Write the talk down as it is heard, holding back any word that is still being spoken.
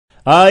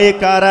Aí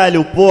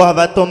caralho, porra,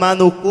 vai tomar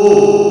no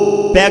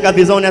cu. Pega a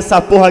visão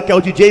nessa porra que é o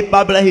DJ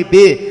Pablo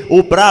RB,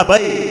 o brabo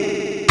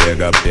aí.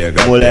 Pega,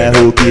 pega, mulher,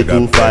 o que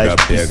tu faz,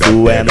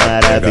 isso é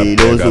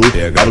maravilhoso.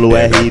 Pablo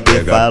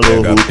RB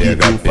falou, o que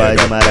tu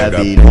faz é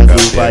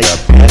maravilhoso. Vai,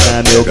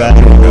 pega meu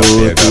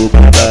garoto,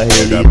 baba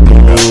ele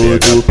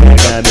todo.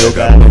 Pega meu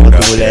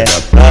garoto, mulher,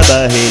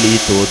 baba ele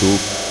todo.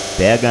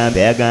 Pega,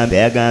 pega,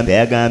 pega,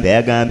 pega,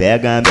 pega,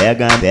 pega,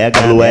 pega, pega.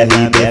 Pablo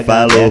RB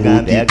falou, o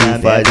que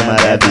tu faz é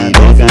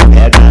maravilhoso.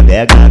 Pega,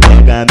 pega,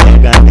 pega,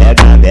 pega,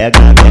 pega,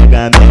 pega,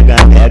 pega, pega,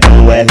 pega.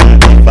 Pablo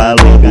RB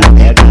falou, o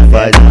que tu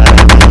faz é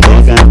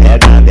maravilhoso.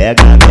 Pega, pega,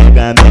 pega,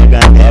 pega,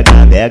 pega,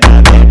 pega,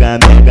 pega,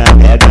 pega,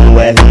 pega. Pablo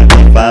RB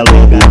falou,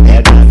 o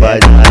que tu faz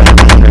é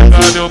maravilhoso.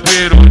 Pega meu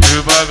Piru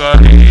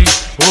devagarin,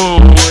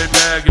 oi,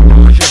 pega e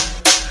puxa,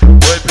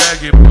 oi,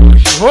 pega e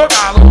puxa. Ô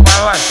galo,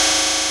 vai.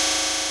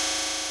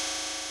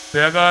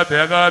 Pega,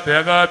 pega,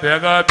 pega,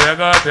 pega,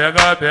 pega,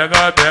 pega,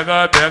 pega,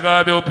 pega,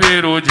 pega meu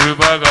Piru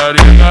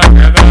devagarin. Pega,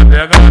 pega,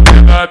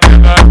 pega,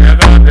 pega,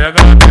 pega,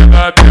 pega,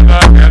 pega,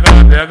 pega, pega,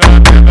 pega,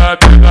 pega,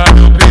 pega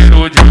meu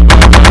Piru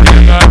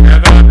devagarin. Pega,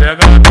 pega,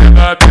 pega,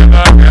 pega,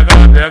 pega, pega,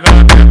 pega,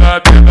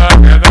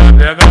 pega,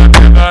 pega,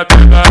 pega,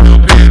 pega meu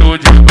Piru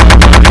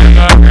devagarin.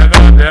 Pega, pega,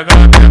 pega,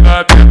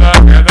 pega,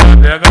 pega,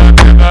 pega,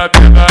 pega,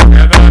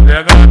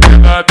 pega,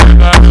 pega,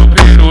 pega meu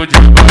Piru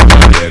devagarin.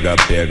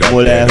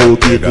 Mulher, o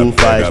que tu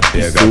faz,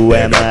 isso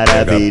é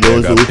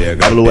maravilhoso.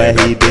 Pablo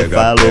RB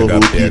falou, o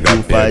que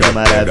tu faz é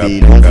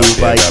maravilhoso.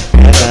 Vai,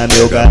 pega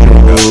meu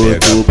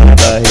garoto,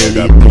 baba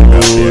ele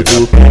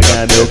todo. Pega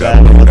meu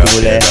garoto,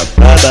 mulher,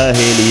 baba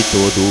ele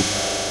todo.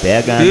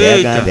 Pega,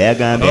 pega,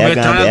 pega, pega,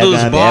 pega,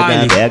 pega,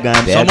 pega,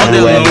 pega.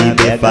 Pablo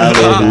RB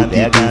falou, o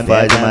que tu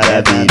faz é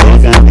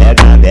maravilhoso.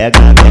 Pega,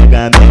 pega,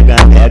 pega, pega,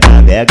 pega, pega,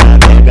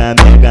 pega,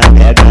 pega,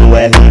 pega. Pablo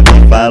RB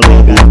falou,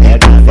 o que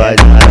tu faz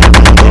é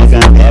maravilhoso.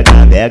 Pega, pega,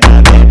 pega,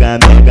 pega,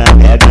 pega,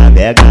 pega,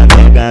 pega,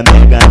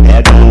 pega,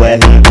 pega. Pablo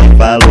RB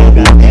falou, o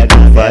que tu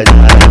faz é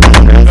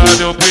maravilhoso. Pega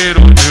meu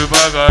Piru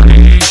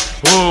devagarin,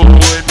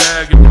 oi,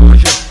 pega e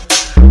puxa,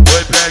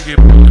 oi, pega e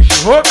puxa.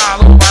 Ô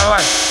galo,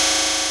 vai.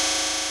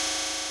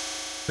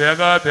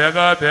 Pega,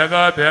 pega,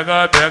 pega,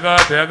 pega, pega,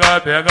 pega,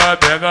 pega,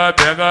 pega,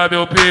 pega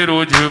meu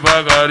Piru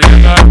devagarin.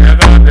 Pega,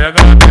 pega,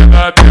 pega,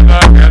 pega, pega,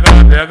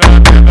 pega, pega,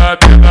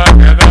 pega,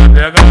 pega,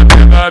 pega,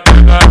 pega,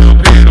 pega